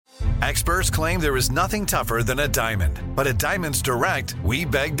Experts claim there is nothing tougher than a diamond. But at Diamonds Direct, we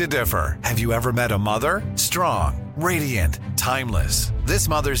beg to differ. Have you ever met a mother? Strong, radiant, timeless. This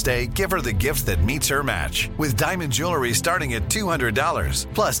Mother's Day, give her the gift that meets her match. With diamond jewelry starting at $200.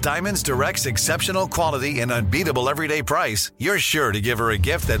 Plus Diamonds Direct's exceptional quality and unbeatable everyday price, you're sure to give her a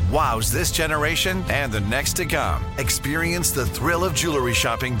gift that wows this generation and the next to come. Experience the thrill of jewelry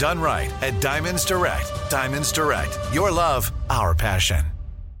shopping done right at Diamonds Direct. Diamonds Direct. Your love, our passion.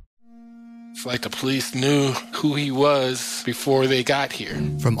 It's like the police knew who he was before they got here.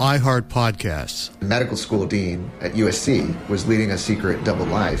 From iHeart Podcasts. The medical school dean at USC was leading a secret double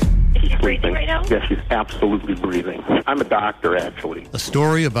life. Is he breathing right now? Yes, he's absolutely breathing. I'm a doctor, actually. A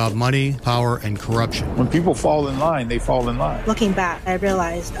story about money, power, and corruption. When people fall in line, they fall in line. Looking back, I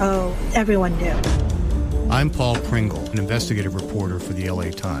realized, everyone knew. I'm Paul Pringle, an investigative reporter for the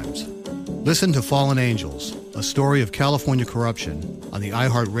LA Times. Listen to Fallen Angels, a story of California corruption on the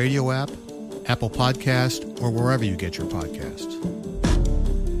iHeart Radio app, Apple Podcast, or wherever you get your podcasts.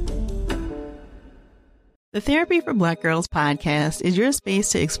 The Therapy for Black Girls podcast is your space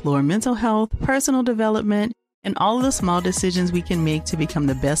to explore mental health, personal development, and all of the small decisions we can make to become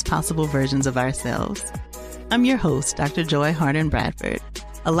the best possible versions of ourselves. I'm your host, Dr. Joy Harden Bradford,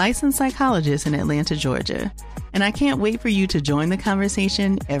 a licensed psychologist in Atlanta, Georgia, and I can't wait for you to join the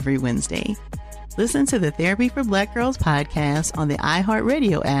conversation every Wednesday. Listen to the Therapy for Black Girls podcast on the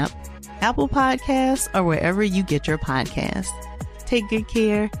iHeartRadio app, Apple Podcasts, or wherever you get your podcasts. Take good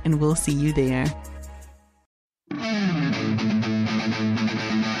care, and we'll see you there.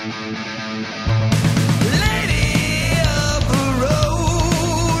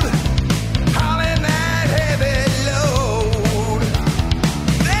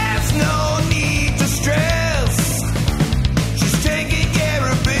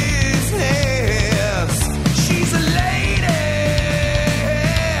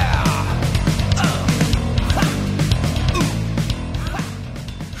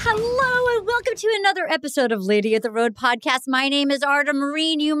 Welcome to another episode of Lady of the Road podcast. My name is Arda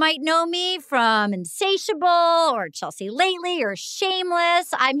Marine. You might know me from Insatiable or Chelsea Lately or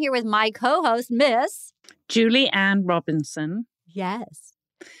Shameless. I'm here with my co-host, Miss Julie Ann Robinson. Yes.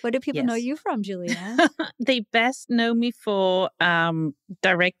 What do people know you from, Julia? They best know me for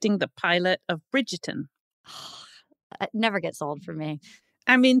directing the pilot of Bridgerton. It never gets old for me.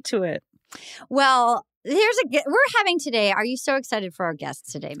 I'm into it. Well, we're having today. Are you so excited for our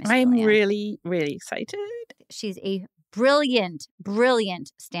guests today, Miss I'm Julianne? really, really excited. She's a brilliant,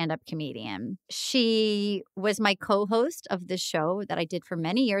 brilliant stand-up comedian. She was my co-host of this show that I did for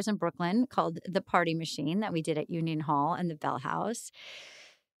many years in Brooklyn called The Party Machine that we did at Union Hall and the Bell House.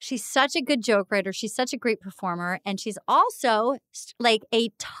 She's such a good joke writer. She's such a great performer. And she's also like a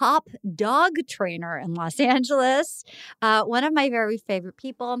top dog trainer in Los Angeles. One of my very favorite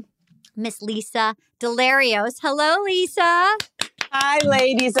people. Miss Lisa Delarios. Hello, Lisa. Hi,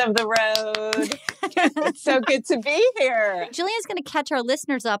 ladies of the road. It's so good to be here. Julian's going to catch our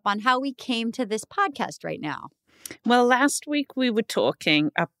listeners up on how we came to this podcast right now. Well, last week we were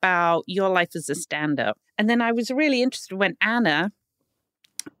talking about your life as a stand-up. And then I was really interested when Anna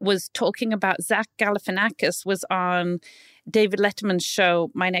was talking about Zach Galifianakis was on David Letterman's show,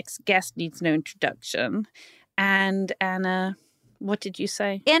 My Next Guest Needs No Introduction. And Anna... what did you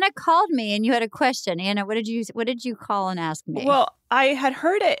say? Anna called me and you had a question. Anna, what did you call and ask me? Well, I had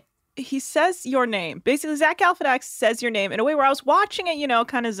heard it. He says your name. Basically, Zach Galifianakis says your name in a way where I was watching it,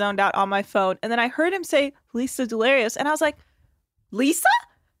 kind of zoned out on my phone. And then I heard him say Lisa Delarios. And I was like, Lisa?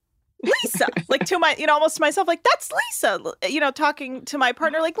 Lisa. Like to my, almost to myself, like, that's Lisa. Talking to my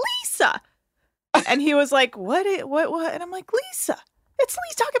partner, like, Lisa. And he was like, what? And I'm like, Lisa. It's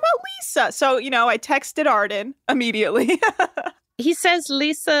Lisa talking about Lisa. So, I texted Arden immediately. He says,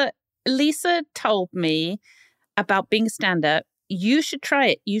 Lisa told me about being a stand-up. You should try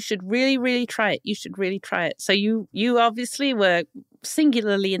it. You should really, really try it. You should really try it. So you obviously were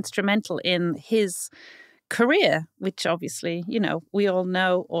singularly instrumental in his career, which obviously, we all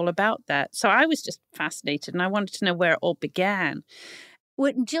know all about that. So I was just fascinated and I wanted to know where it all began.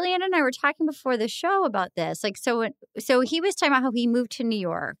 Jillian and I were talking before the show about this. Like, so he was talking about how he moved to New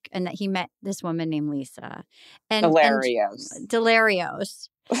York and that he met this woman named Lisa. Delarios.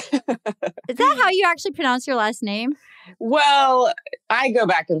 Is that how you actually pronounce your last name? Well, I go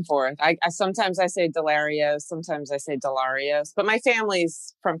back and forth. I sometimes I say Delarios, sometimes I say Delarios. But my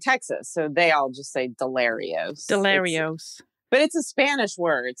family's from Texas, so they all just say Delarios. But it's a Spanish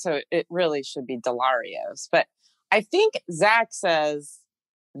word, so it really should be Delarios. But I think Zach says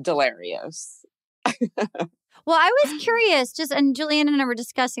Delarios. Well, I was curious, and Julianne and I were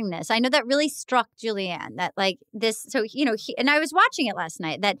discussing this. I know that really struck Julianne, that like this. So, and I was watching it last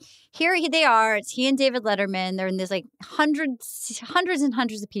night, that they are, it's he and David Letterman. They're in this like hundreds and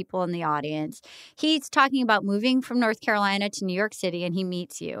hundreds of people in the audience. He's talking about moving from North Carolina to New York City, and he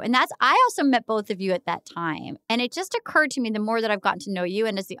meets you. And I also met both of you at that time. And it just occurred to me, the more that I've gotten to know you,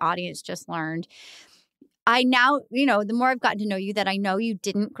 and as the audience just learned, I now, the more I've gotten to know you, that I know you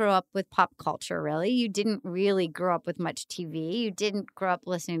didn't grow up with pop culture, really. You didn't really grow up with much TV. You didn't grow up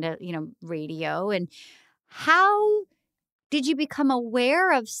listening to, radio. And how did you become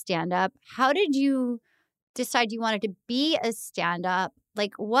aware of stand-up? How did you decide you wanted to be a stand-up?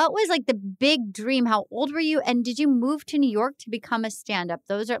 Like, what was like the big dream? How old were you? And did you move to New York to become a stand-up?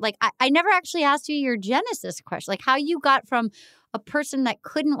 Those are like, I never actually asked you your genesis question, like how you got from a person that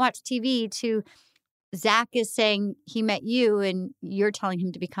couldn't watch TV to Zach is saying he met you and you're telling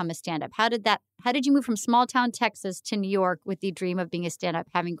him to become a stand-up. How did you move from small town Texas to New York with the dream of being a stand-up,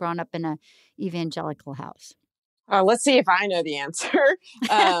 having grown up in a evangelical house? Let's see if I know the answer.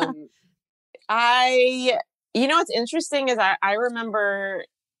 What's interesting is I remember,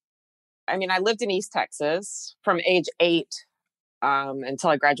 I lived in East Texas from age 8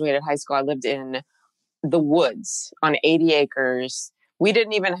 until I graduated high school. I lived in the woods on 80 acres. We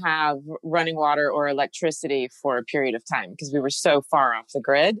didn't even have running water or electricity for a period of time because we were so far off the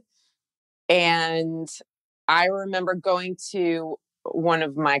grid. And I remember going to one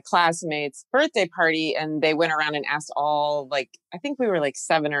of my classmates' birthday party, and they went around and asked all, I think we were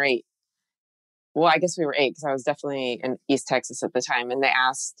 7 or 8. Well, I guess we were 8 because I was definitely in East Texas at the time. And they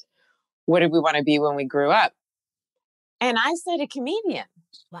asked, what did we want to be when we grew up? And I said a comedian.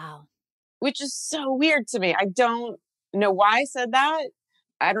 Wow. Which is so weird to me. I don't know why I said that.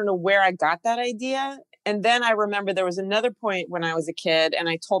 I don't know where I got that idea. And then I remember there was another point when I was a kid and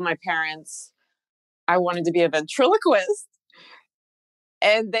I told my parents I wanted to be a ventriloquist.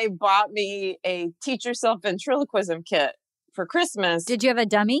 And they bought me a teach yourself ventriloquism kit for Christmas. Did you have a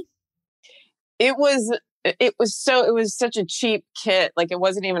dummy? It was such a cheap kit. Like, it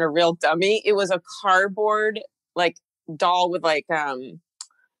wasn't even a real dummy. It was a cardboard doll with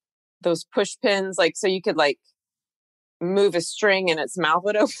those push pins, so you could move a string and its mouth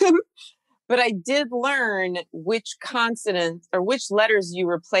would open. But I did learn which consonant or which letters you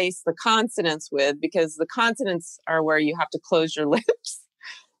replace the consonants with, because the consonants are where you have to close your lips.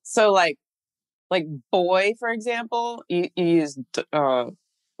 So like boy, for example, you use doy.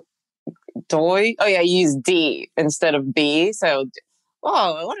 Oh yeah, you use D instead of B. So,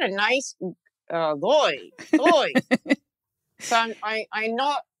 oh, what a nice doy. So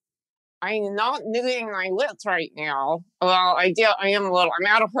I'm not moving my lips right now. Well, I am a little. I'm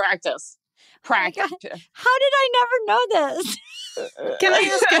out of practice. How did I never know this? Can I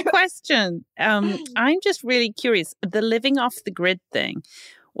ask a question? I'm just really curious. The living off the grid thing,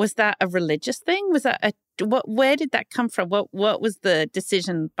 was that a religious thing? Was that where did that come from? What was the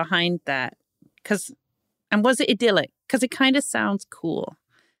decision behind that? And was it idyllic? Because it kind of sounds cool.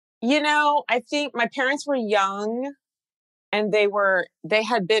 I think my parents were young. And they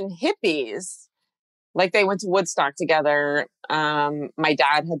had been hippies. They went to Woodstock together. My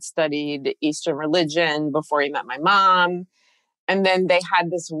dad had studied Eastern religion before he met my mom. And then they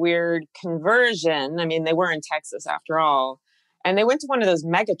had this weird conversion. They were in Texas after all. And they went to one of those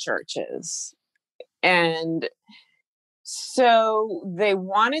mega churches. And so they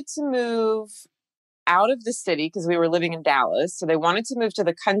wanted to move out of the city because we were living in Dallas. So they wanted to move to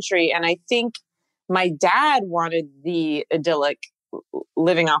the country. And I think my dad wanted the idyllic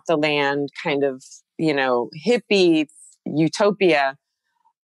living off the land kind of, hippie utopia.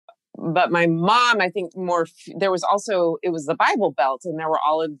 But my mom, I think it was the Bible Belt, and there were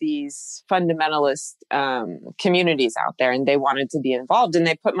all of these fundamentalist communities out there, and they wanted to be involved. And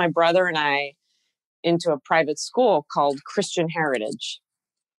they put my brother and I into a private school called Christian Heritage.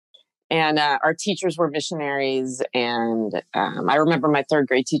 And our teachers were missionaries. And I remember my 3rd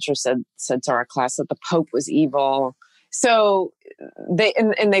grade teacher said to our class that the Pope was evil. So they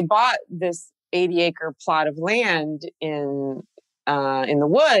bought this 80-acre plot of land in the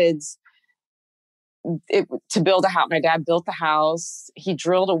woods to build a house. My dad built the house. He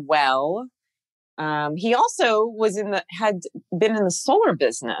drilled a well. He also had been in the solar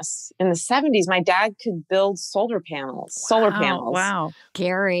business in the 70s. My dad could build solar panels. Wow.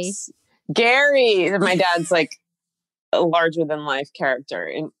 Gary, my dad's a larger than life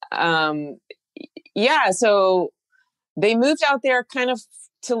character. And so they moved out there kind of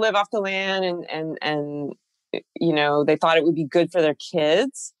to live off the land and they thought it would be good for their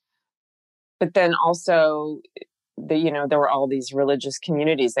kids. But then also there were all these religious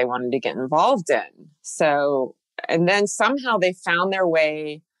communities they wanted to get involved in. So, and then somehow they found their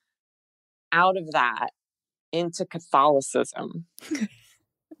way out of that into Catholicism.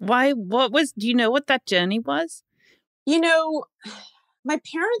 Why? Do you know what that journey was? My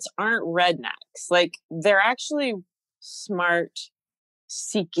parents aren't rednecks. Like, they're actually smart,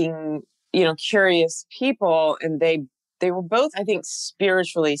 seeking, curious people. And they were both, I think,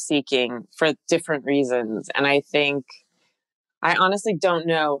 spiritually seeking for different reasons. And I honestly don't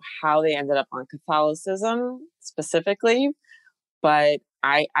know how they ended up on Catholicism specifically, but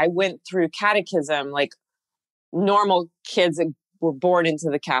I went through catechism like normal kids that were born into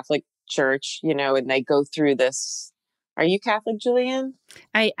the Catholic Church, and they go through this. Are you Catholic, Julianne?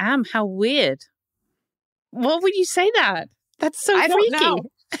 I am. How weird. What would you say that? That's so freaky. Don't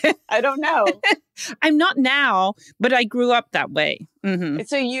know. I don't know. I'm not now, but I grew up that way. Mm-hmm.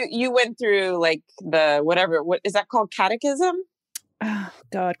 So you went through like what is that called? Catechism? Oh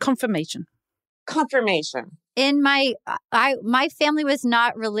God, confirmation. In my family was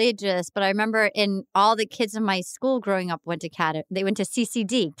not religious, but I remember in all the kids in my school growing up went to they went to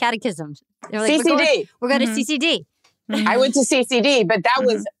CCD, catechism. They were like, CCD. We're going to CCD. Mm-hmm. I went to CCD, but that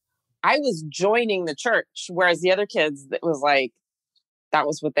was, I was joining the church, whereas the other kids, it was like, that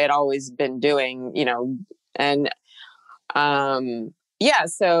was what they'd always been doing, and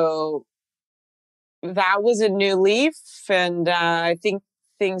so that was a new leaf, and I think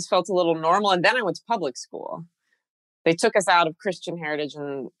things felt a little normal. And then I went to public school. They took us out of Christian Heritage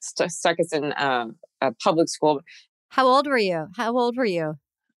and stuck us in a public school. How old were you?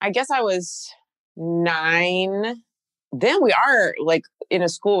 I guess I was 9. Then we are like in a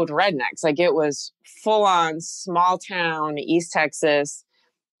school with rednecks. Like, it was full on small town, East Texas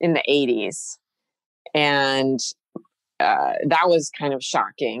in the 80s. And that was kind of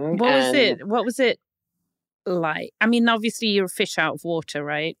shocking. What was it like? I mean, obviously you're a fish out of water,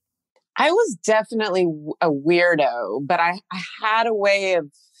 right? I was definitely a weirdo, but I had a way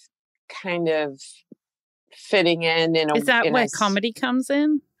of kind of fitting in. Is that where comedy comes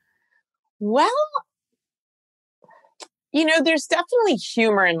in? Well, there's definitely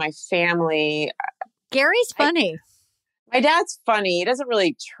humor in my family. Gary's funny. My dad's funny. He doesn't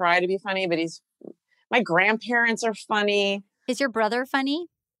really try to be funny, but my grandparents are funny. Is your brother funny?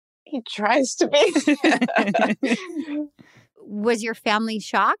 He tries to be. Was your family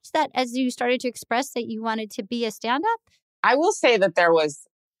shocked that as you started to express that you wanted to be a stand-up? I will say that there was,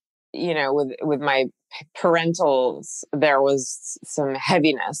 with my parentals, there was some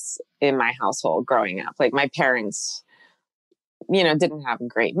heaviness in my household growing up. Like, my parents, didn't have a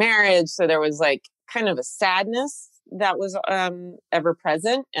great marriage. So there was like kind of a sadness that was ever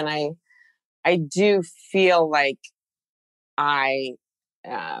present. And I do feel like my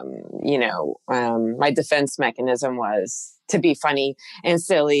defense mechanism was to be funny and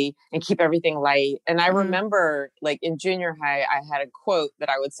silly and keep everything light. And I remember, like, in junior high, I had a quote that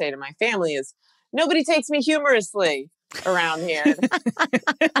I would say to my family is, "Nobody takes me humorously around here."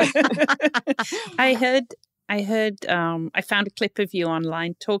 I found a clip of you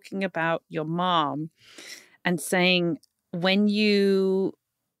online talking about your mom and saying when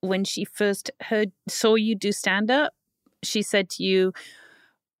she first saw you do stand-up, she said to you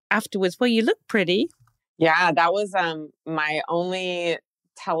afterwards, "Well, you look pretty." Yeah, that was my only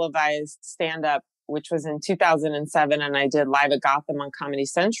televised stand-up, which was in 2007, and I did Live at Gotham on Comedy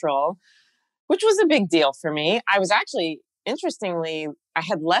Central, which was a big deal for me. I was actually, interestingly, I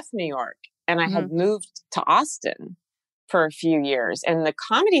had left New York and I had moved to Austin for a few years, and the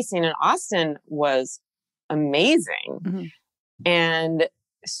comedy scene in Austin was amazing. And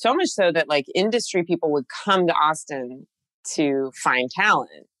so much so that like industry people would come to Austin to find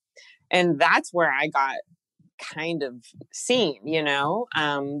talent. And that's where I got kind of seen,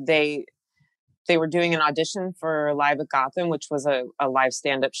 they were doing an audition for Live at Gotham, which was a live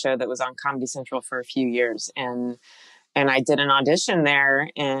stand-up show that was on Comedy Central for a few years. And I did an audition there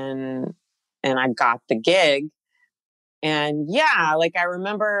and I got the gig. And yeah, like I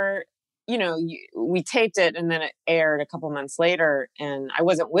remember, we taped it and then it aired a couple months later, and I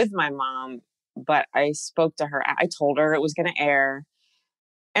wasn't with my mom, but I spoke to her. I told her it was going to air.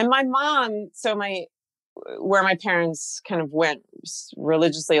 And my mom, where my parents kind of went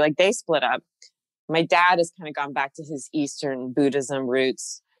religiously, like they split up. My dad has kind of gone back to his Eastern Buddhism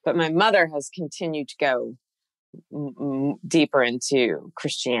roots, but my mother has continued to go deeper into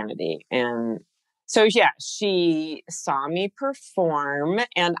Christianity. And so, yeah, she saw me perform,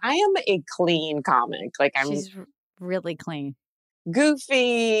 and I am a clean comic. She's really clean.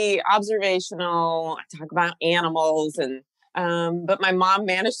 Goofy, observational. I talk about animals, and but my mom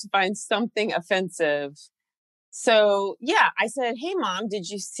managed to find something offensive So yeah, I said, "Hey Mom, did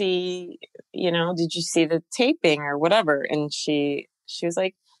you see the taping or whatever?" And she was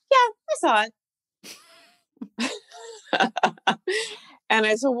like, "Yeah, I saw it." And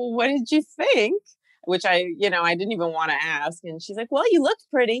I said, "Well, what did you think?" Which I didn't even want to ask. And she's like, "Well, you looked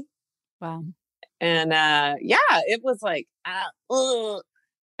pretty." Wow. And it was like,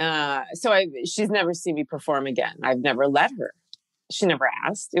 she's never seen me perform again. I've never let her. She never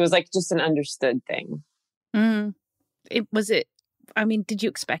asked. It was like just an understood thing. Did you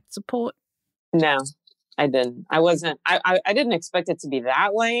expect support? No, I didn't. I wasn't. I didn't expect it to be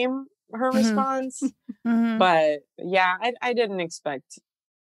that lame, her response. But yeah, I didn't expect.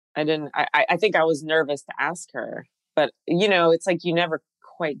 I didn't. I think I was nervous to ask her. But it's like you never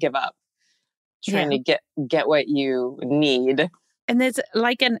quite give up trying to get what you need. And there's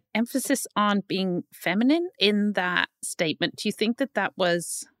like an emphasis on being feminine in that statement. Do you think that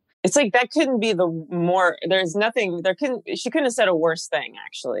was? It's like that couldn't be there's nothing, she couldn't have said a worse thing,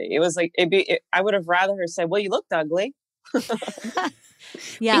 actually. It was like, I would have rather her said, "Well, you looked ugly."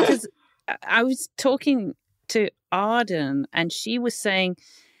 Yeah. Because I was talking to Arden and she was saying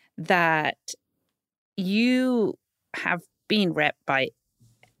that you have been repped by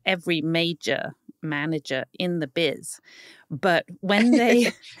every major manager in the biz. But when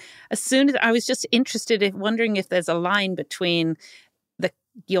as soon as I was just interested in wondering if there's a line between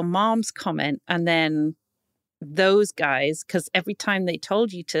your mom's comment and then those guys, because every time they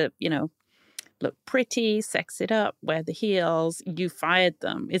told you to, look pretty, sex it up, wear the heels, you fired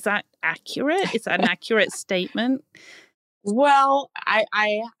them. Is that accurate? Is that an accurate statement? Well,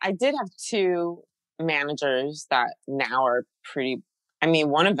 I did have two managers that now are pretty. I mean,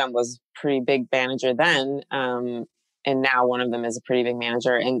 one of them was a pretty big manager then, and now one of them is a pretty big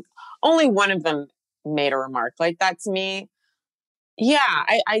manager, and only one of them made a remark like that to me. Yeah,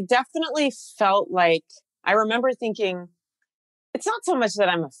 I definitely felt like, I remember thinking, it's not so much that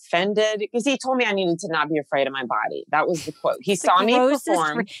I'm offended, because he told me I needed to not be afraid of my body. That was the quote. He saw me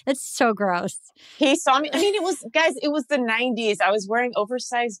perform. That's so gross. He saw me. I mean, it was the 90s. I was wearing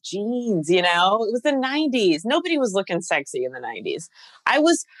oversized jeans, It was the 90s. Nobody was looking sexy in the 90s. I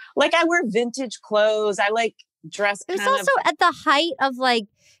was like, I wear vintage clothes. I like dress. It was also at the height of like,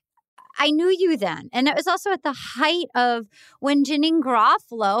 I knew you then. And it was also at the height of when Janine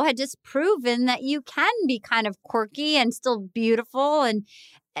Garofalo had just proven that you can be kind of quirky and still beautiful. And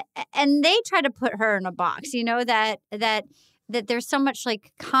they try to put her in a box, that there's so much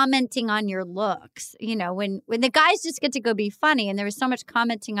like commenting on your looks, when the guys just get to go be funny and there was so much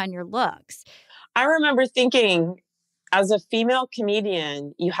commenting on your looks. I remember thinking, as a female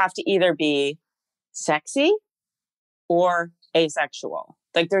comedian, you have to either be sexy or asexual.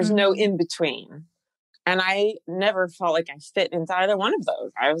 Like there's no in between. And I never felt like I fit into either one of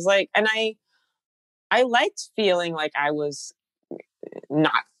those. I was like, and I liked feeling like I was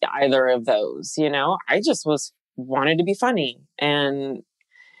not either of those, I just wanted to be funny. And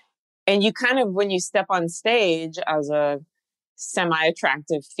you kind of, when you step on stage as a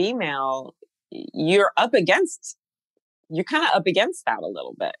semi-attractive female, you're kind of up against that a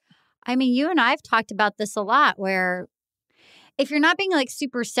little bit. I mean, you and I have talked about this a lot, where if you're not being like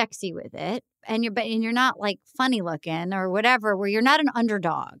super sexy with it, and you're not like funny looking or whatever, where you're not an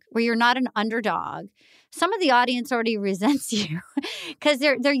underdog, some of the audience already resents you because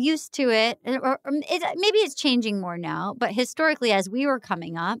they're used to it. Or maybe it's changing more now, but historically, as we were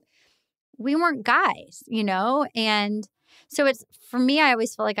coming up, we weren't guys, and so it's, for me, I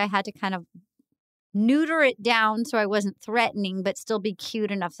always felt like I had to kind of neuter it down so I wasn't threatening, but still be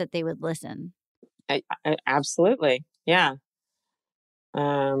cute enough that they would listen. Absolutely. Yeah.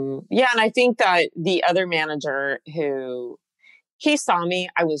 And I think that the other manager he saw me,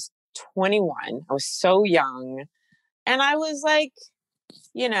 I was 21. I was so young. And I was like,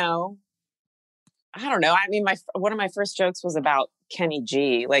 I don't know. I mean, one of my first jokes was about Kenny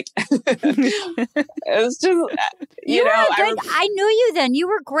G. Like, it was just, I knew you then. You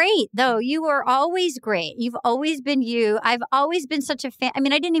were great, though. You were always great. You've always been you. I've always been such a fan. I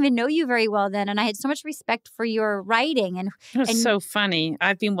mean, I didn't even know you very well then, and I had so much respect for your writing. And it was so funny.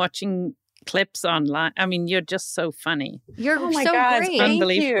 I've been watching clips online. I mean, you're just so funny. You're oh my so God, great.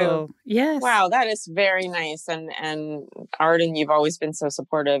 Unbelievable. Yes. Wow, that is very nice. And Arden, you've always been so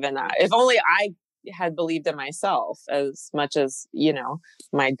supportive. And if only I had believed in myself as much as,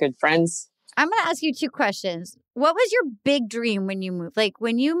 my good friends. I'm going to ask you two questions. What was your big dream when you moved? Like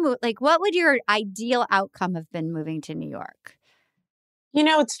when you moved, like what would your ideal outcome have been moving to New York?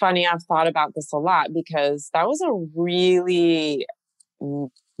 It's funny. I've thought about this a lot because that was a really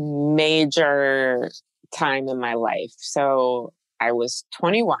major time in my life. So I was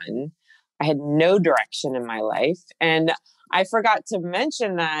 21. I had no direction in my life. And I forgot to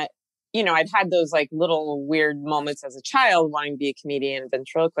mention that, you know, I'd had those like little weird moments as a child wanting to be a comedian,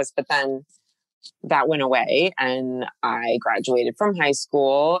 ventriloquist, but then that went away and I graduated from high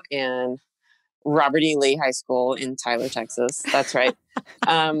school in Robert E. Lee High School in Tyler, Texas. That's right.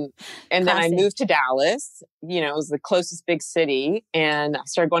 And then I moved to Dallas, you know, it was the closest big city, and I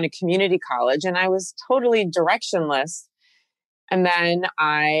started going to community college and I was totally directionless. And then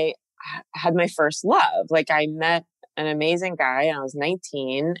I had my first love. Like I met an amazing guy and I was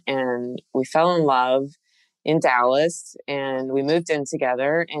 19 and we fell in love in Dallas and we moved in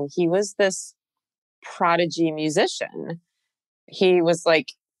together, and he was this prodigy musician. He was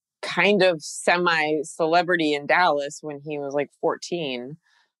like kind of semi-celebrity in Dallas when he was like 14.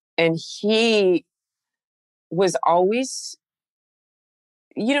 And he was always,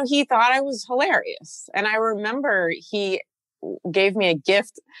 you know, he thought I was hilarious. And I remember he gave me a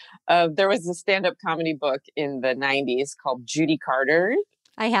gift of, there was a stand-up comedy book in the 90s called Judy Carter.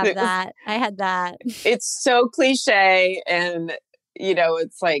 I have that. I had that. It's so cliche. And, you know,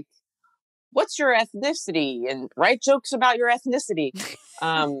 it's like, what's your ethnicity? And write jokes about your ethnicity.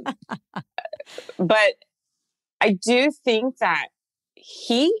 But I do think that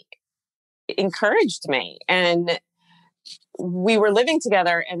he encouraged me, and we were living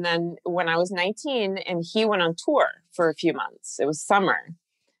together. And then when I was 19 and he went on tour for a few months, it was summer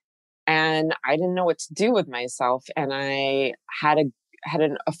and I didn't know what to do with myself. And I had a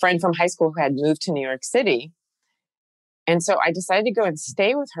friend from high school who had moved to New York City. And so I decided to go and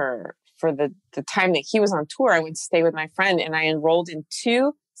stay with her for the time that he was on tour. I went to stay with my friend and I enrolled in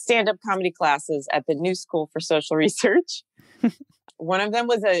 2 stand-up comedy classes at the New School for Social Research. One of them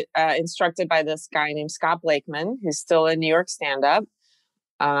was instructed by this guy named Scott Blakeman, who's still a New York stand-up.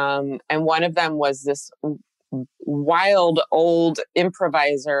 And one of them was this wild old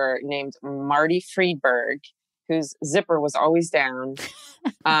improviser named Marty Friedberg, whose zipper was always down.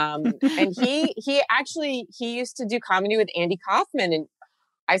 And he used to do comedy with Andy Kaufman. And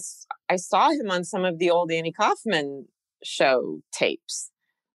I saw him on some of the old Andy Kaufman show tapes.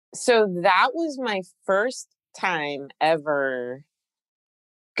 So that was my first time ever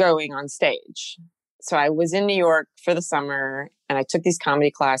going on stage. So I was in New York for the summer and I took these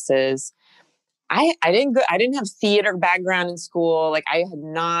comedy classes. I didn't have theater background in school. Like I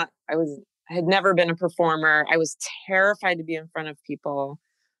had never been a performer. I was terrified to be in front of people,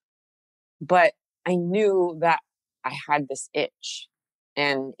 but I knew that I had this itch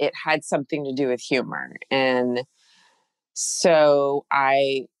and it had something to do with humor. And so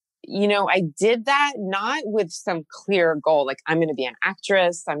I did that not with some clear goal, like I'm going to be an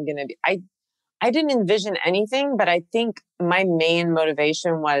actress. I didn't envision anything, but I think my main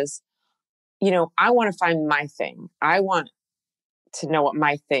motivation was, I want to find my thing. I want to know what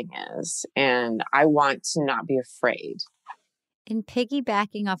my thing is, and I want to not be afraid. In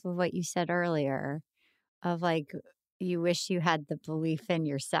piggybacking off of what you said earlier, of like, you wish you had the belief in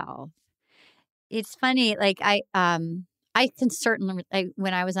yourself. It's funny, like I can certainly,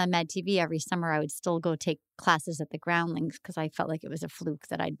 when I was on Mad TV every summer, I would still go take classes at the Groundlings because I felt like it was a fluke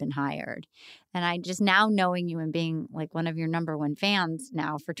that I'd been hired. And I just, now knowing you and being like one of your number one fans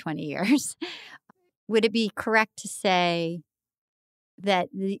now for 20 years, would it be correct to say that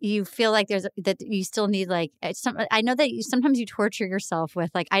you feel like that you still need I know that sometimes you torture yourself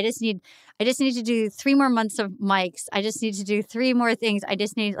with like, I just need to do 3 more months of mics. I just need to do 3 more things. I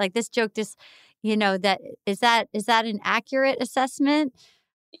just need like this joke, that is that an accurate assessment?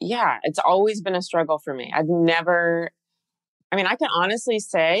 Yeah, it's always been a struggle for me. I can honestly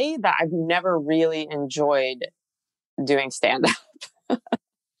say that I've never really enjoyed doing stand-up.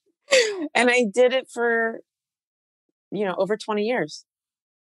 And I did it for, over 20 years.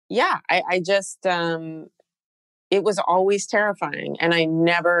 Yeah, I just, it was always terrifying. And I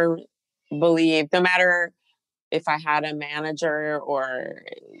never believed, no matter if I had a manager or,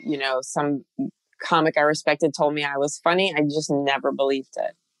 some comic I respected told me I was funny, I just never believed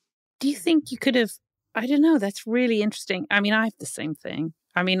it. Do you think you could have, I don't know, that's really interesting. I mean, I have the same thing.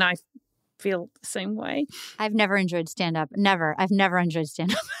 I mean, I feel the same way. I've never enjoyed stand-up. Never. I've never enjoyed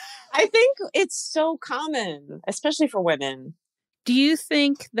stand-up. I think it's so common, especially for women. Do you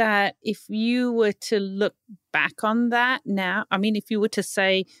think that if you were to look back on that now, I mean, if you were to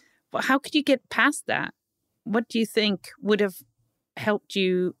say, well, how could you get past that? What do you think would have helped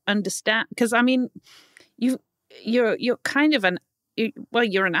you understand? Because I mean, you're kind of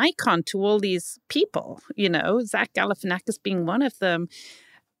you're an icon to all these people, Zach Galifianakis being one of them,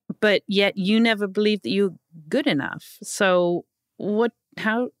 but yet you never believed that you were good enough. So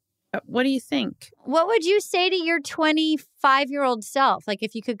how What do you think? What would you say to your 25-year-old self? Like,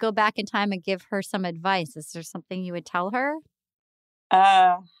 if you could go back in time and give her some advice, is there something you would tell her?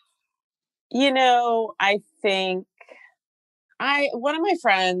 I think one of my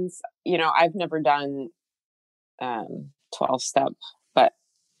friends, I've never done 12-step, but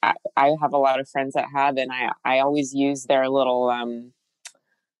I have a lot of friends that have, and I always use their little,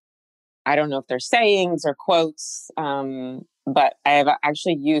 I don't know if they're sayings or quotes, but I have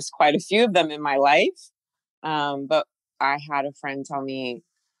actually used quite a few of them in my life. But I had a friend tell me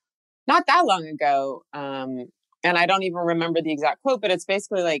not that long ago, and I don't even remember the exact quote, but it's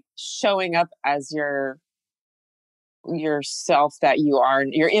basically like showing up as yourself that you are,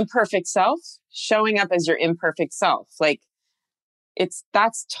 your imperfect self, showing up as your imperfect self. Like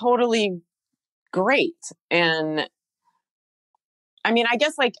that's totally great. And I mean, I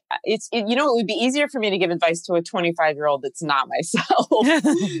guess like it would be easier for me to give advice to a 25-year-old that's not myself.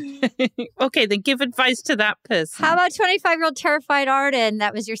 Okay, then give advice to that person. How about 25-year-old terrified Arden?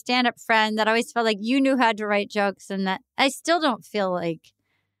 That was your stand-up friend that always felt like you knew how to write jokes, and that I still don't feel like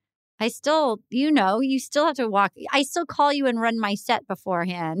you still have to walk. I still call you and run my set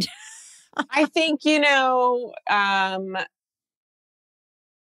beforehand. I think,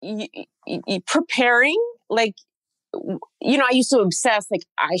 preparing, like, I used to obsess, like,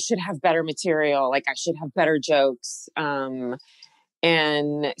 I should have better material, like I should have better jokes. And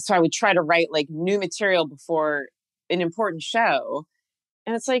so I would try to write like new material before an important show.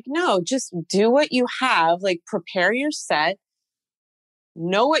 And it's like, no, just do what you have, like prepare your set,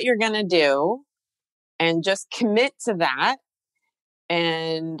 know what you're going to do, and just commit to that.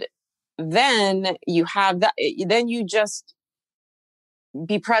 And then you have that, then you just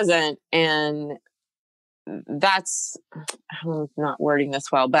be present. And that's, I'm not wording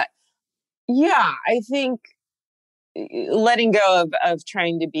this well, but yeah, I think letting go of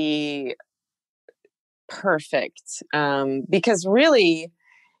trying to be perfect. Because really,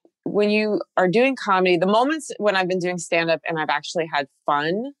 when you are doing comedy, the moments when I've been doing stand-up and I've actually had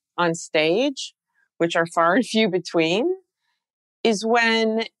fun on stage, which are far and few between, is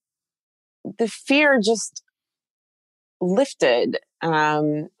when the fear just lifted.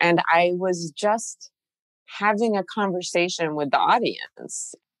 And I was just having a conversation with the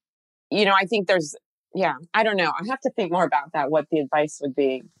audience. I think I don't know. I have to think more about that, what the advice would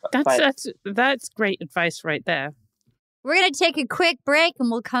be. That's great advice right there. We're going to take a quick break and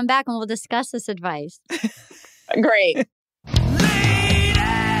we'll come back and we'll discuss this advice. Great.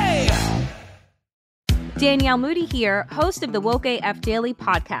 Danielle Moody here, host of the Woke AF Daily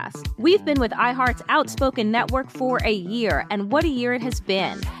podcast. We've been with iHeart's Outspoken Network for a year, and what a year it has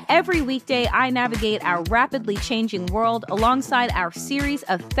been. Every weekday, I navigate our rapidly changing world alongside our series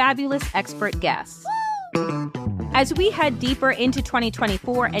of fabulous expert guests. As we head deeper into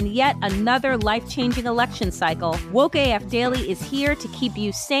 2024 and yet another life-changing election cycle, Woke AF Daily is here to keep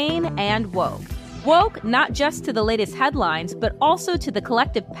you sane and woke. Woke not just to the latest headlines, but also to the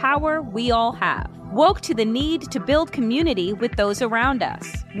collective power we all have. Woke to the need to build community with those around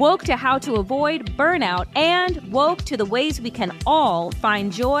us. Woke to how to avoid burnout, and woke to the ways we can all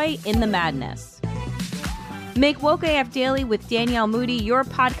find joy in the madness. Make Woke AF Daily with Danielle Moody your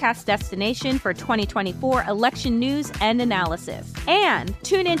podcast destination for 2024 election news and analysis. And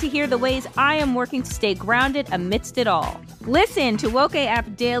tune in to hear the ways I am working to stay grounded amidst it all. Listen to Woke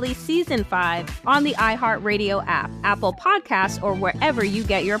AF Daily Season 5 on the iHeartRadio app, Apple Podcasts, or wherever you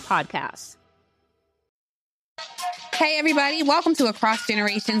get your podcasts. Hey, everybody. Welcome to Across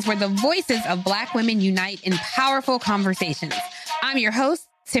Generations, where the voices of Black women unite in powerful conversations. I'm your host,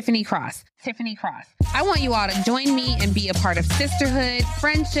 Tiffany Cross. I want you all to join me and be a part of sisterhood,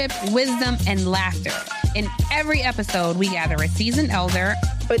 friendship, wisdom, and laughter. In every episode, we gather a seasoned elder.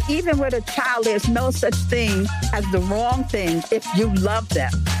 But even with a child, there's no such thing as the wrong thing if you love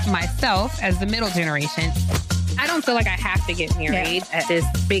them. Myself as the middle generation. I don't feel like I have to get married at this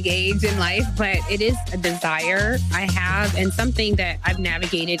big age in life, but it is a desire I have and something that I've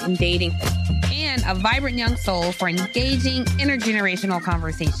navigated in dating. And a vibrant young soul for engaging intergenerational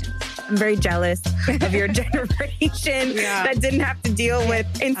conversations. I'm very jealous of your generation that didn't have to deal with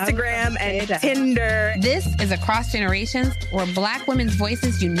Instagram and Tinder. This is Across Generations, where Black women's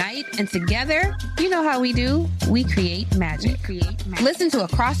voices unite, and together, you know how we do, we create magic. Listen to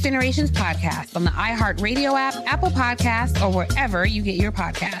Across Generations podcast on the iHeartRadio app, Apple Podcasts, or wherever you get your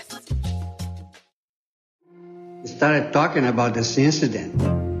podcasts. We started talking about this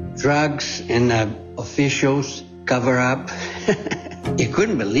incident. Drugs and officials cover up. You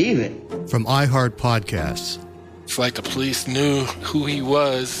couldn't believe it. From iHeart Podcasts. It's like the police knew who he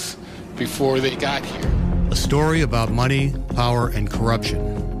was before they got here. A story about money, power, and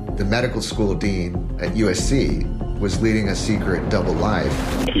corruption the medical school dean at USC, was leading a secret double life.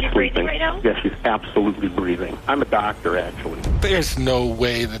 She's breathing right now? Yes, she's absolutely breathing. I'm a doctor, actually. There's no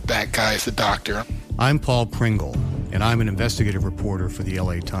way that guy is a doctor. I'm Paul Pringle, and I'm an investigative reporter for the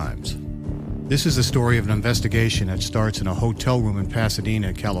LA Times. This is the story of an investigation that starts in a hotel room in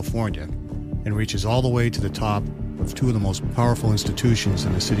Pasadena, California, and reaches all the way to the top of two of the most powerful institutions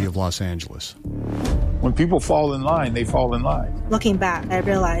in the city of Los Angeles. When people fall in line, they fall in line. Looking back, I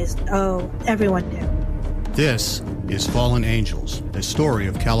realized, everyone knew. This is Fallen Angels, a story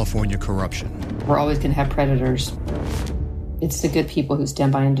of California corruption. We're always going to have predators. It's the good people who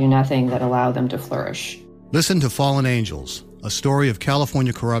stand by and do nothing that allow them to flourish. Listen to Fallen Angels, a story of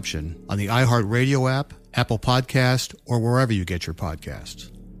California corruption on the iHeartRadio app, Apple Podcast, or wherever you get your podcasts.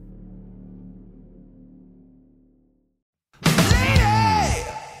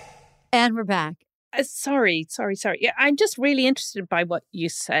 And we're back. Sorry. Yeah, I'm just really interested by what you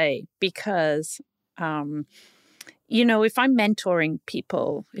say because, if I'm mentoring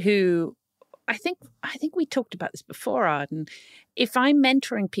people who, I think we talked about this before, Arden. If I'm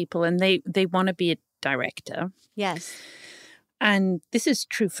mentoring people and they want to be a director. Yes. And this is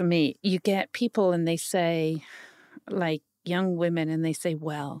true for me. You get people and they say, like young women, and they say,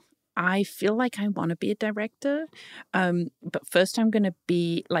 well, I feel like I want to be a director, but first I'm going to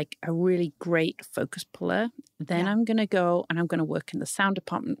be like a really great focus puller. Then I'm going to go and I'm going to work in the sound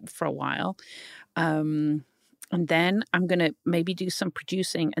department for a while. And then I'm going to maybe do some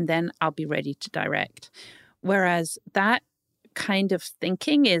producing and then I'll be ready to direct. Whereas that kind of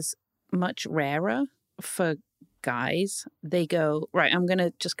thinking is much rarer for guys. They go, right, I'm going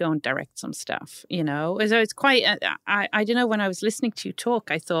to just go and direct some stuff, So it's quite, I don't know, when I was listening to you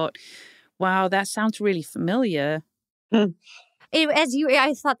talk, I thought, wow, that sounds really familiar. I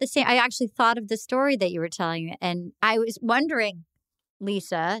thought the same. I actually thought of the story that you were telling. And I was wondering,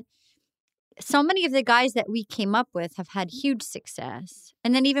 Lisa, so many of the guys that we came up with have had huge success.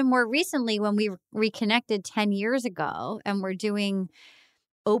 And then even more recently, when we reconnected 10 years ago and we're doing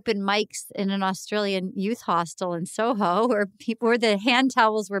open mics in an Australian youth hostel in Soho where the hand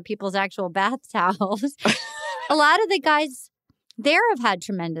towels were people's actual bath towels. A lot of the guys there have had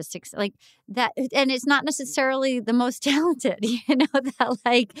tremendous success like that. And it's not necessarily the most talented,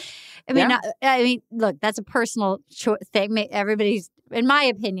 look, that's a personal thing. Everybody's, in my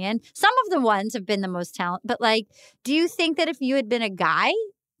opinion, some of the ones have been the most talented, but do you think that if you had been a guy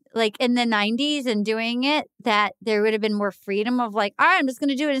in the 90s and doing it, that there would have been more freedom of all right, I'm just going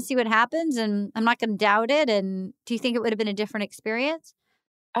to do it and see what happens. And I'm not going to doubt it. And do you think it would have been a different experience?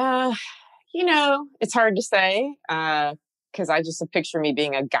 It's hard to say because I just picture me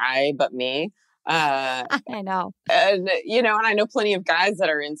being a guy, but me. I know. And I know plenty of guys that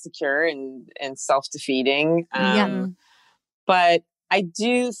are insecure and self-defeating. But I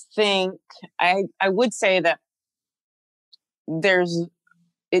do think I would say that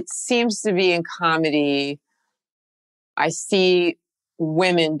it seems to be in comedy, I see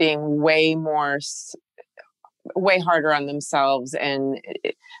women being way harder on themselves. And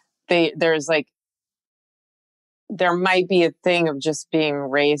there might be a thing of just being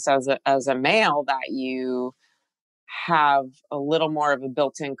raised as a male that you have a little more of a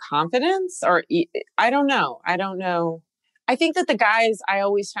built-in confidence, or I don't know. I think that the guys, I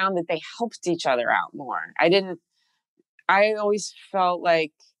always found that they helped each other out more. I always felt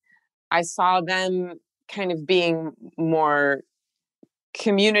like I saw them kind of being more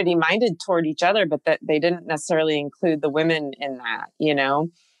community minded toward each other, but that they didn't necessarily include the women in that,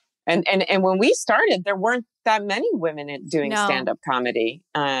 And when we started, there weren't that many women doing stand-up comedy.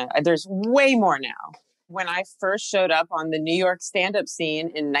 There's way more now. When I first showed up on the New York stand-up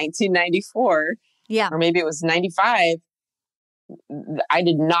scene in 1994, or maybe it was 95, I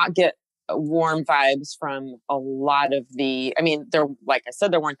did not get warm vibes from a lot of like I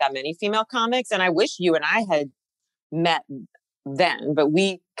said, there weren't that many female comics, and I wish you and I had met then, but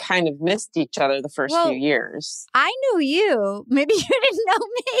we kind of missed each other the first few years. I knew you. Maybe you didn't know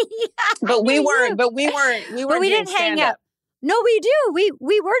me. But we didn't hang out. No, we do. We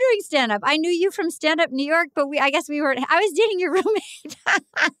were doing stand up. I knew you from Stand Up New York, but I guess we weren't. I was dating your roommate.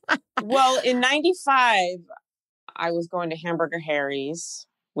 Well, in 95, I was going to Hamburger Harry's,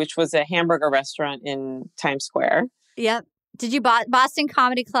 which was a hamburger restaurant in Times Square. Yep. Did you Boston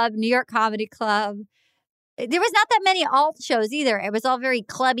Comedy Club, New York Comedy Club? There was not that many alt shows either. It was all very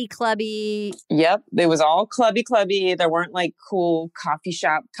clubby. Yep. It was all clubby. There weren't like cool coffee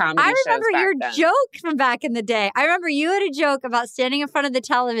shop comedy shows. I remember your joke from back in the day. I remember you had a joke about standing in front of the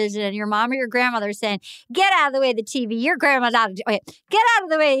television and your mom or your grandmother saying, get out of the way of the TV. Your grandma's out of get out of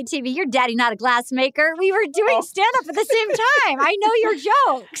the way of the TV. Your daddy not a glass maker. We were doing stand-up at the same time. I know your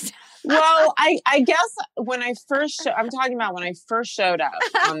jokes. Well, I guess when I first I'm talking about when I first showed up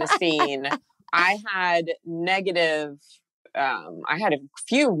on the scene, I had negative, I had a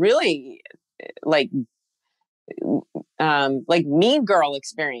few really like mean girl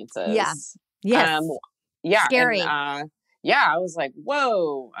experiences. Yeah. Yes. Yeah. Scary. And, I was like,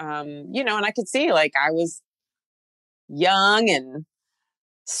 whoa, and I could see like I was young and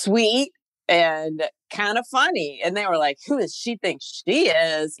sweet and kind of funny. And they were like, who does she think she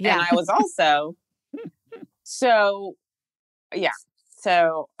is? Yeah. And I was also, so I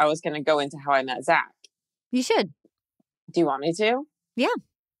was going to go into how I met Zach. You should. Do you want me to? Yeah.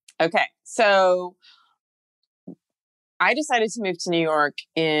 Okay. So I decided to move to New York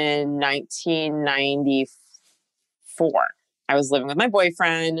in 1994. I was living with my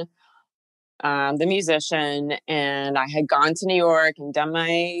boyfriend, the musician, and I had gone to New York and done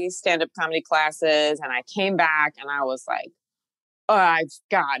my stand-up comedy classes. And I came back and I was like, oh, I've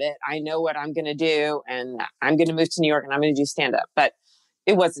got it. I know what I'm going to do. And I'm going to move to New York and I'm going to do stand-up. But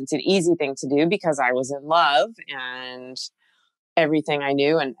it wasn't an easy thing to do because I was in love and everything I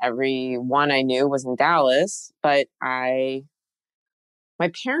knew and everyone I knew was in Dallas. But my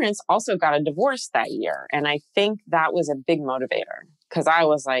parents also got a divorce that year. And I think that was a big motivator because I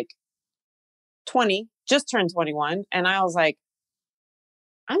was like 20, just turned 21. And I was like,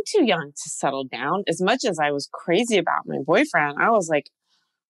 I'm too young to settle down. As much as I was crazy about my boyfriend, I was like,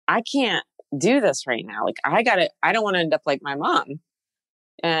 I can't do this right now. Like I don't want to end up like my mom.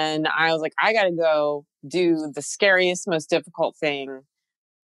 And I was like, I got to go do the scariest, most difficult thing,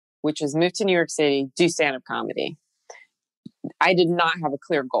 which is move to New York City, do stand-up comedy. I did not have a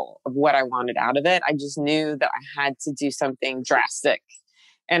clear goal of what I wanted out of it. I just knew that I had to do something drastic.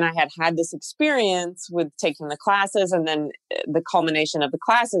 And I had this experience with taking the classes. And then the culmination of the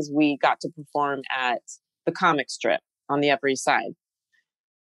classes, we got to perform at the Comic Strip on the Upper East Side.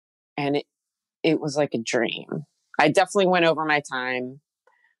 And it was like a dream. I definitely went over my time,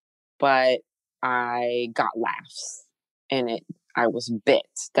 but I got laughs and I was bit.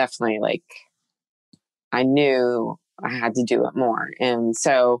 Definitely like I knew I had to do it more. And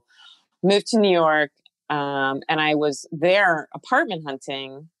so moved to New York. And I was there apartment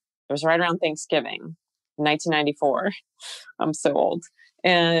hunting. It was right around Thanksgiving, 1994. I'm so old.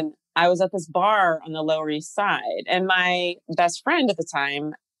 And I was at this bar on the Lower East Side. And my best friend at the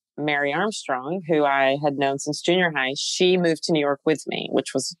time, Mary Armstrong, who I had known since junior high, she moved to New York with me,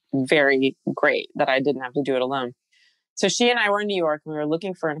 which was very great that I didn't have to do it alone. So she and I were in New York and we were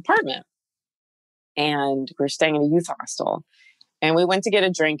looking for an apartment. And we were staying in a youth hostel. And we went to get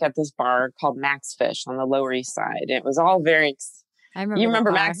a drink at this bar called Max Fish on the Lower East Side. It was all very... I remember. You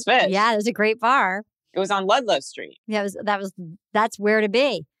remember Max Fish? Yeah, it was a great bar. It was on Ludlow Street. Yeah, that's where to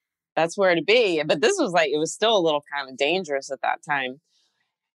be. That's where to be. But this was it was still a little kind of dangerous at that time.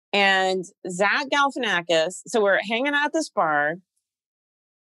 And Zach Galifianakis, so we're hanging out at this bar.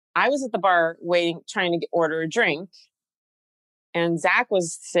 I was at the bar trying to order a drink. And Zach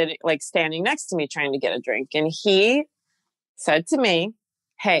was standing next to me trying to get a drink. And he said to me,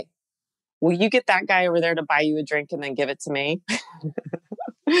 hey, will you get that guy over there to buy you a drink and then give it to me?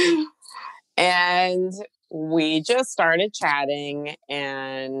 And we just started chatting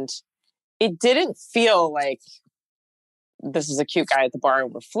and it didn't feel like this is a cute guy at the bar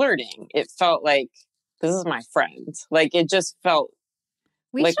and we're flirting. It felt like this is my friend. Like it just felt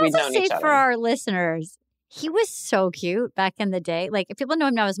like we'd known each other. For our listeners, he was so cute back in the day. Like if people know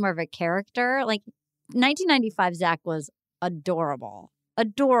him now as more of a character, like 1995 Zach was adorable.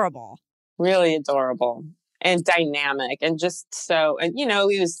 Adorable. Really adorable and dynamic and just so, and he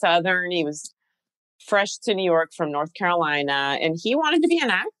was Southern. He was fresh to New York from North Carolina and he wanted to be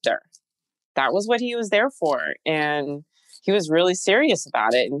an actor. That was what he was there for. And he was really serious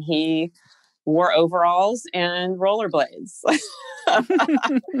about it. And he wore overalls and rollerblades.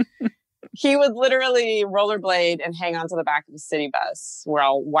 He would literally rollerblade and hang onto the back of a city bus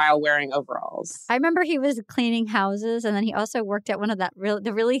while wearing overalls. I remember he was cleaning houses, and then he also worked at one of the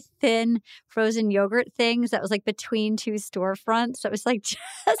really thin frozen yogurt things that was like between two storefronts. That was like just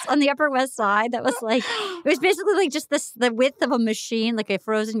on the Upper West Side. That was like it was basically like just the width of a machine, like a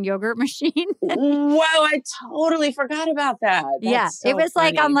frozen yogurt machine. Whoa! I totally forgot about that. That's it was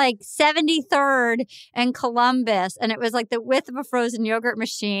funny. Like on like 73rd and Columbus, and it was like the width of a frozen yogurt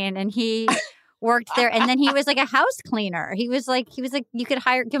machine, and he worked there, and then he was like a house cleaner. He was like you could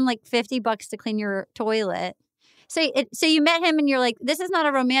give him like $50 to clean your toilet. So you met him and you're like, this is not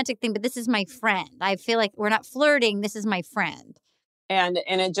a romantic thing, but this is my friend. I feel like we're not flirting. This is my friend. And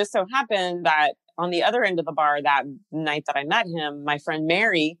it just so happened that on the other end of the bar that night that I met him, my friend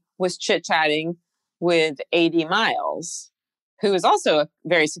Mary was chit-chatting with A.D. Miles, who is also a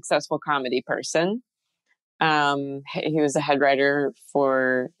very successful comedy person. He was a head writer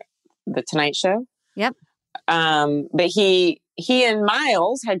for The Tonight Show. Yep. But he and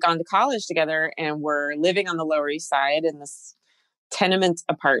Miles had gone to college together and were living on the Lower East Side in this tenement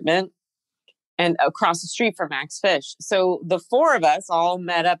apartment and across the street from Max Fish. So the four of us all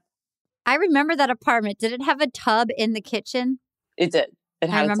met up. I remember that apartment. Did it have a tub in the kitchen? It did. It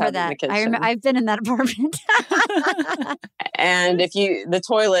had a tub in the kitchen. I've been in that apartment. And the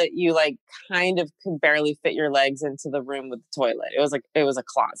toilet, you like kind of could barely fit your legs into the room with the toilet. It was a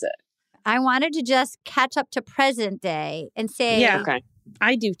closet. I wanted to just catch up to present day and say, yeah, okay.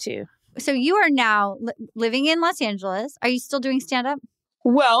 I do too. So you are now living in Los Angeles. Are you still doing stand-up?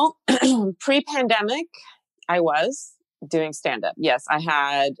 Well, pre-pandemic, I was doing stand-up. Yes, I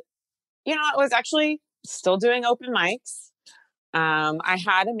had, I was actually still doing open mics. I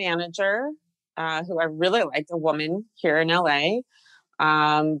had a manager who I really liked, a woman here in LA.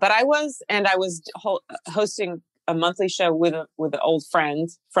 But I was hosting a monthly show with an old friend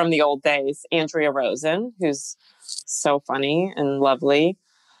from the old days, Andrea Rosen, who's so funny and lovely.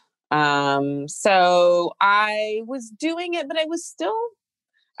 So I was doing it, but I was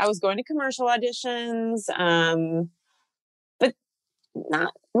going to commercial auditions, but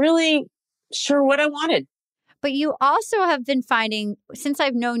not really sure what I wanted. But you also have been finding, since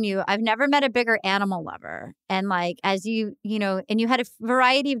I've known you, I've never met a bigger animal lover. And like, as and you had a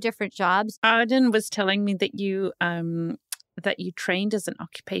variety of different jobs. Arden was telling me that you trained as an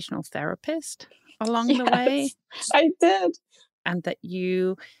occupational therapist along the way. I did. And that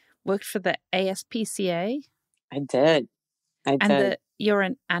you worked for the ASPCA. I did. And that you're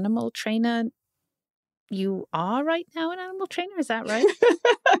an animal trainer. You are right now an animal trainer, is that right?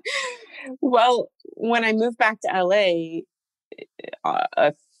 Well, when I moved back to LA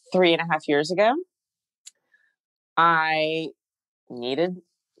 3.5 years ago, I needed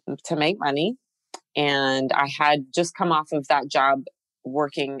to make money, and I had just come off of that job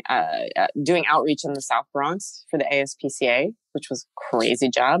working, doing outreach in the South Bronx for the ASPCA, which was a crazy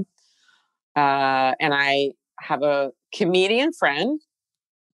job. And I have a comedian friend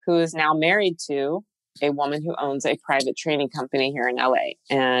who is now married to a woman who owns a private training company here in LA.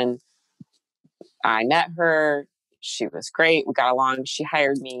 And I met her. She was great. We got along. She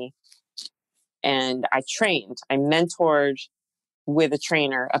hired me and I trained. I mentored with a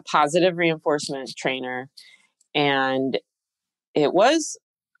trainer, a positive reinforcement trainer. And it was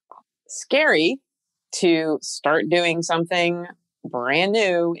scary to start doing something brand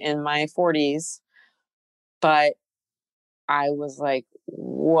new in my 40s. But I was like,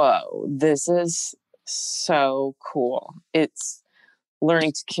 whoa, this is so cool. It's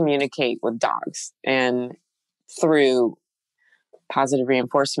learning to communicate with dogs and through positive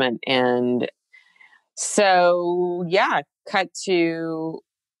reinforcement. And so, yeah, cut to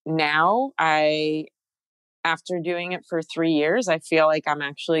now. After doing it for 3 years, I feel like I'm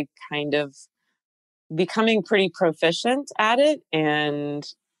actually kind of becoming pretty proficient at it. And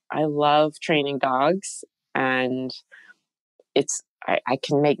I love training dogs, and I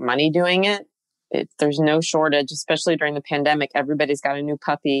can make money doing it. There's no shortage, especially during the pandemic. Everybody's got a new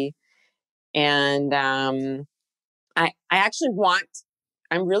puppy. And I'm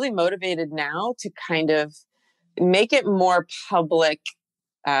really motivated now to kind of make it more public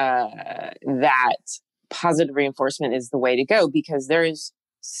that positive reinforcement is the way to go, because there is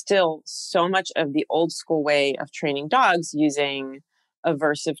still so much of the old school way of training dogs using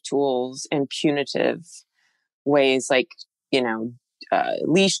aversive tools and punitive ways, like,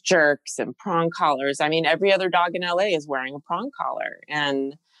 leash jerks and prong collars. I mean, every other dog in LA is wearing a prong collar.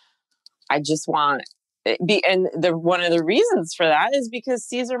 And I just want one of the reasons for that is because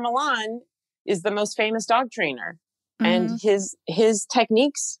Cesar Millan is the most famous dog trainer. Mm-hmm. And his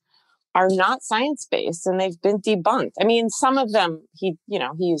techniques are not science-based, and they've been debunked. I mean, some of them, he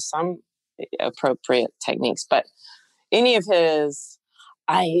used some appropriate techniques, but any of his,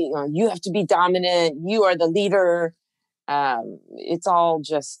 you have to be dominant, you are the leader. It's all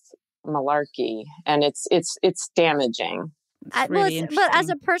just malarkey, and it's damaging. But as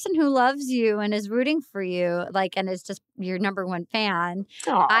a person who loves you and is rooting for you, and is just your number one fan,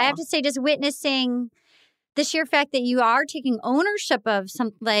 aww, I have to say, just witnessing the sheer fact that you are taking ownership of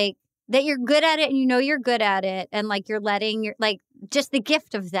something, that you're good at it, and you're good at it, and you're letting just the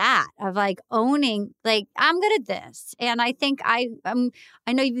gift of that, of like owning, like, I'm good at this. And I think I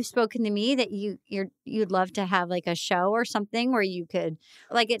know you've spoken to me that you'd love to have like a show or something where you could,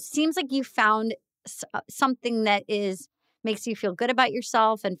 like, it seems like you found something that makes you feel good about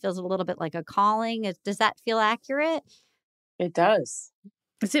yourself and feels a little bit like a calling. Does that feel accurate? It does.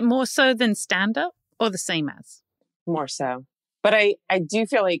 Is it more so than stand-up or the same as? More so. But I do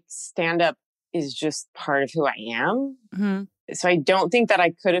feel like stand-up is just part of who I am. Mm-hmm. So I don't think that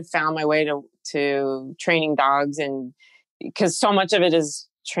I could have found my way to training dogs, and because so much of it is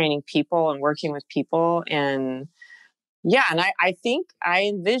training people and working with people. And yeah, and I think I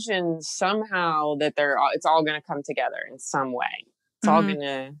envision somehow that it's all going to come together in some way. It's all going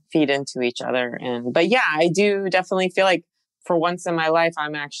to feed into each other. But yeah, I do definitely feel like for once in my life,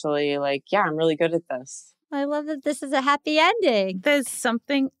 I'm actually like, yeah, I'm really good at this. I love that this is a happy ending. There's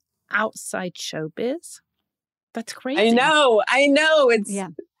something outside showbiz. That's crazy. I know.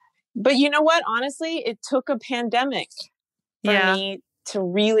 But you know what? Honestly, it took a pandemic for me to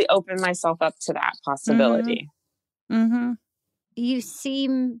really open myself up to that possibility. Mm-hmm. You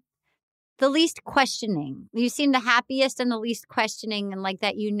seem the least questioning. You seem the happiest and the least questioning, and like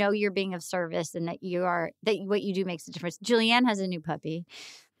that, you're being of service and that what you do makes a difference. Julianne has a new puppy.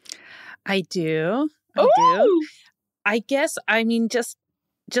 I do. I guess, I mean, just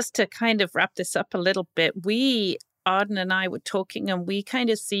to kind of wrap this up a little bit, Arden and I were talking, and we kind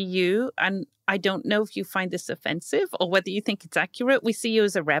of see you, and I don't know if you find this offensive or whether you think it's accurate. We see you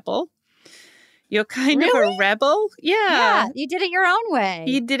as a rebel. You're kind of a rebel. Yeah. You did it your own way.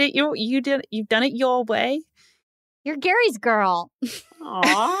 You did it you've done it your way. You're Gary's girl.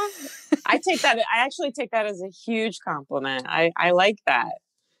 Aw. I actually take that as a huge compliment. I like that.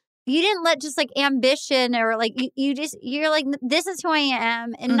 You didn't let just like ambition or like you're like, this is who I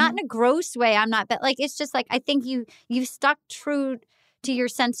am, and not in a gross way. I'm not, but like, it's just like, I think you've stuck true to your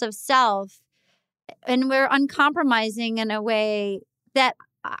sense of self, and we're uncompromising in a way that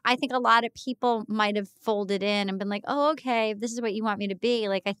I think a lot of people might have folded in and been like, oh, okay, if this is what you want me to be.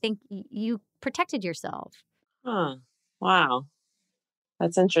 Like, I think you protected yourself. Huh. Wow.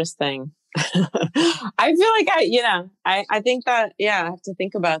 That's interesting. I feel like I think that, I have to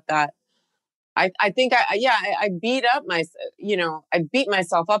think about that. I think I beat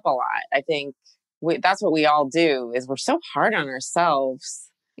myself up a lot. I think that's what we all do, is we're so hard on ourselves.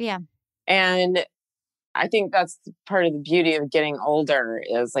 Yeah. And I think that's part of the beauty of getting older,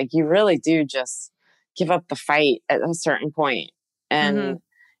 is like, you really do just give up the fight at a certain point. And,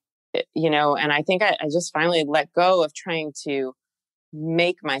 and I think I just finally let go of trying to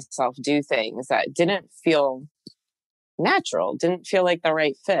make myself do things that didn't feel natural, didn't feel like the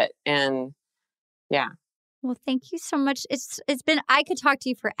right fit. And yeah. Well, thank you so much. It's been, I could talk to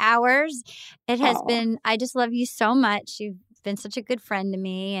you for hours. It has been, I just love you so much. You've been such a good friend to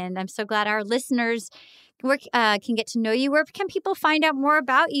me, and I'm so glad our listeners can get to know you. Where can people find out more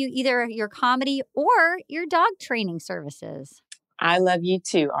about you, either your comedy or your dog training services? I love you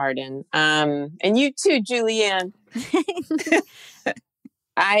too, Arden. And you too, Julianne.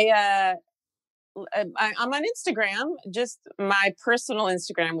 I'm on Instagram. Just my personal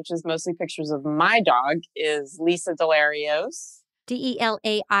Instagram, which is mostly pictures of my dog, is Lisa Delarios.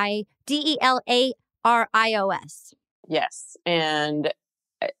 DELARIOS. Yes. And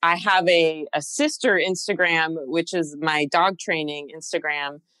I have a sister Instagram, which is my dog training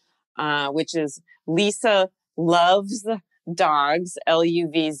Instagram, which is Lisa Loves Dogs,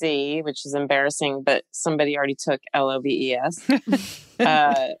 LUVZ, which is embarrassing, but somebody already took LOVES.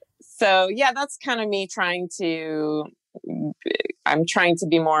 So yeah, that's kind of me I'm trying to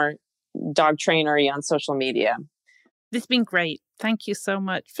be more dog trainery on social media. This has been great. Thank you so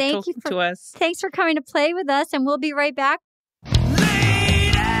much for talking to us. Thanks for coming to play with us, and we'll be right back.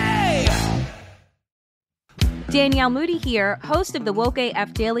 Danielle Moody here, host of the Woke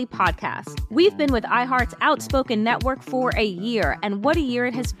AF Daily podcast. We've been with iHeart's Outspoken Network for a year, and what a year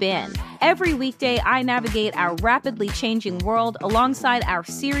it has been. Every weekday, I navigate our rapidly changing world alongside our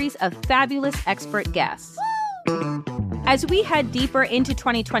series of fabulous expert guests. As we head deeper into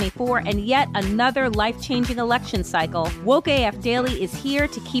 2024 and yet another life-changing election cycle, Woke AF Daily is here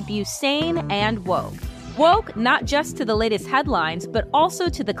to keep you sane and woke. Woke not just to the latest headlines, but also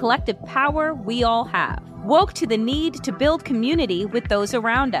to the collective power we all have. Woke to the need to build community with those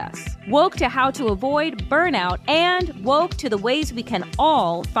around us. Woke to how to avoid burnout, and woke to the ways we can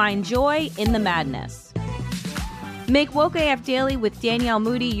all find joy in the madness. Make Woke AF Daily with Danielle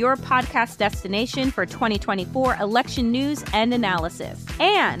Moody your podcast destination for 2024 election news and analysis.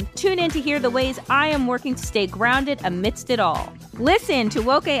 And tune in to hear the ways I am working to stay grounded amidst it all. Listen to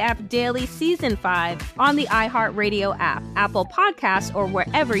Woke AF Daily Season 5 on the iHeartRadio app, Apple Podcasts, or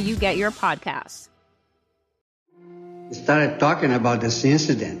wherever you get your podcasts. We started talking about this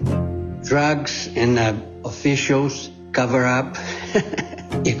incident. Drugs and officials cover up.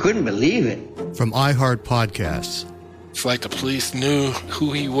 You couldn't believe it. From iHeart Podcasts. It's like the police knew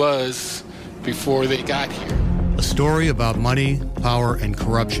who he was before they got here. A story about money, power, and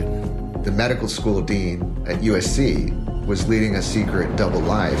corruption. The medical school dean at USC was leading a secret double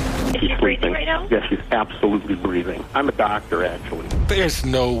life. She's breathing right now? Yes, she's absolutely breathing. I'm a doctor, actually. There's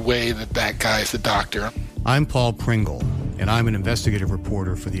no way that guy's a doctor. I'm Paul Pringle, and I'm an investigative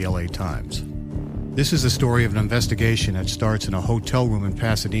reporter for the LA Times. This is the story of an investigation that starts in a hotel room in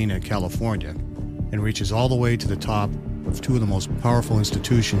Pasadena, California, and reaches all the way to the top of two of the most powerful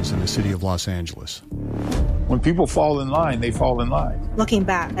institutions in the city of Los Angeles. When people fall in line, they fall in line. Looking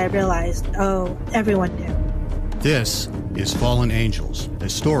back, I realized, everyone knew. This is Fallen Angels, a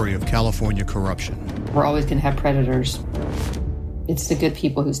story of California corruption. We're always going to have predators. It's the good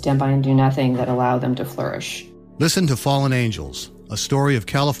people who stand by and do nothing that allow them to flourish. Listen to Fallen Angels, a story of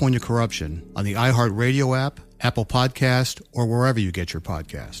California corruption on the iHeartRadio app, Apple Podcast, or wherever you get your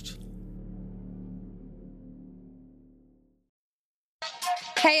podcasts.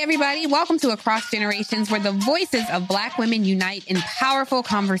 Hey, everybody. Welcome to Across Generations, where the voices of Black women unite in powerful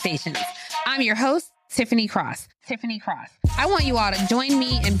conversations. I'm your host, Tiffany Cross. I want you all to join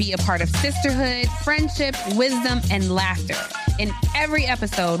me and be a part of sisterhood, friendship, wisdom, and laughter. In every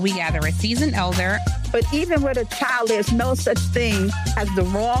episode, we gather a seasoned elder. But even with a child, there's no such thing as the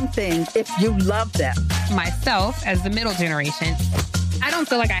wrong thing if you love them. Myself as the middle generation. I don't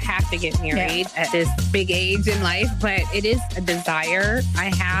feel like I have to get married at this big age in life, but it is a desire I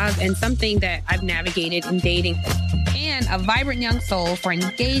have and something that I've navigated in dating. And a vibrant young soul for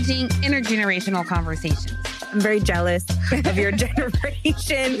engaging intergenerational conversations. I'm very jealous of your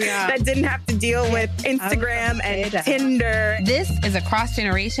generation that didn't have to deal with Instagram and Tinder. This is Across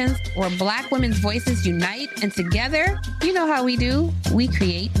Generations, where Black women's voices unite, and together, you know how we do, we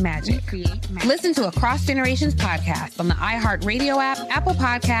create magic. Listen to Across Generations podcast on the iHeartRadio app, Apple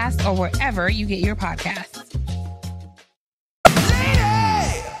Podcasts, or wherever you get your podcasts.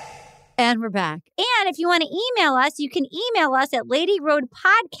 And we're back. And if you want to email us, you can email us at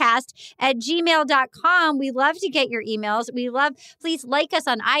ladyroadpodcast@gmail.com. We love to get your emails. Please like us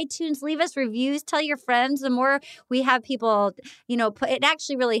on iTunes, leave us reviews, tell your friends. The more we have people, it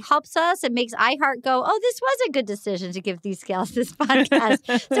actually really helps us. It makes iHeart go, oh, this was a good decision to give these gals this podcast.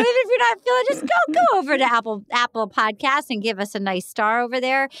 So even if you're not feeling, just go over to Apple Podcasts and give us a nice star over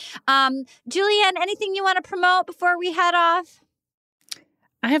there. Julianne, anything you want to promote before we head off?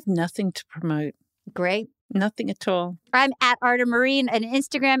 I have nothing to promote. Great. Nothing at all. I'm at Arden Marine on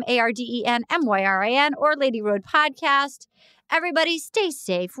Instagram, ARDENMYRIN, or Lady Road Podcast. Everybody stay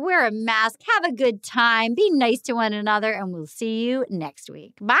safe, wear a mask, have a good time, be nice to one another, and we'll see you next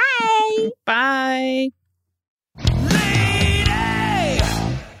week. Bye. Bye.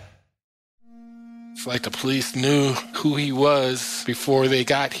 It's like the police knew who he was before they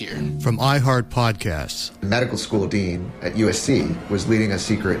got here. From iHeart Podcasts. The medical school dean at USC was leading a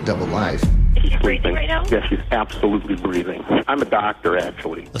secret double life. She's breathing right now? Yes, she's absolutely breathing. I'm a doctor,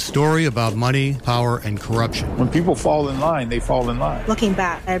 actually. A story about money, power, and corruption. When people fall in line, they fall in line. Looking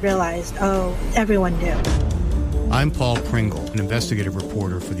back, I realized, everyone knew. I'm Paul Pringle, an investigative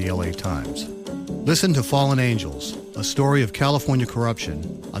reporter for the LA Times. Listen to Fallen Angels, a story of California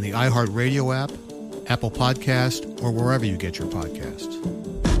corruption on the iHeartRadio app, Apple Podcast, or wherever you get your podcasts.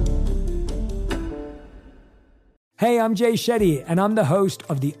 Hey, I'm Jay Shetty, and I'm the host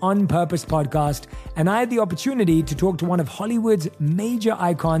of the On Purpose podcast, and I had the opportunity to talk to one of Hollywood's major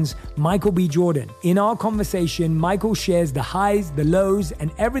icons, Michael B. Jordan. In our conversation, Michael shares the highs, the lows,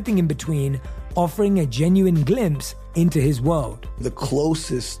 and everything in between, offering a genuine glimpse into his world. The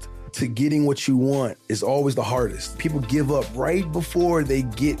closest to getting what you want is always the hardest. People give up right before they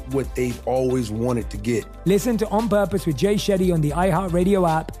get what they've always wanted to get. Listen to On Purpose with Jay Shetty on the iHeartRadio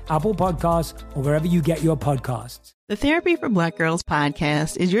app, Apple Podcasts, or wherever you get your podcasts. The Therapy for Black Girls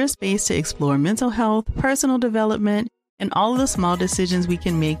podcast is your space to explore mental health, personal development, and all of the small decisions we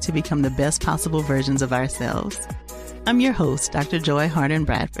can make to become the best possible versions of ourselves. I'm your host, Dr. Joy Harden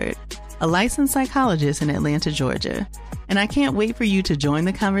Bradford, a licensed psychologist in Atlanta, Georgia, and I can't wait for you to join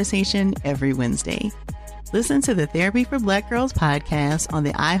the conversation every Wednesday. Listen to the Therapy for Black Girls podcast on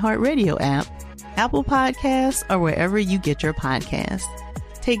the iHeartRadio app, Apple Podcasts, or wherever you get your podcasts.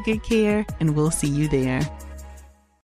 Take good care, and we'll see you there.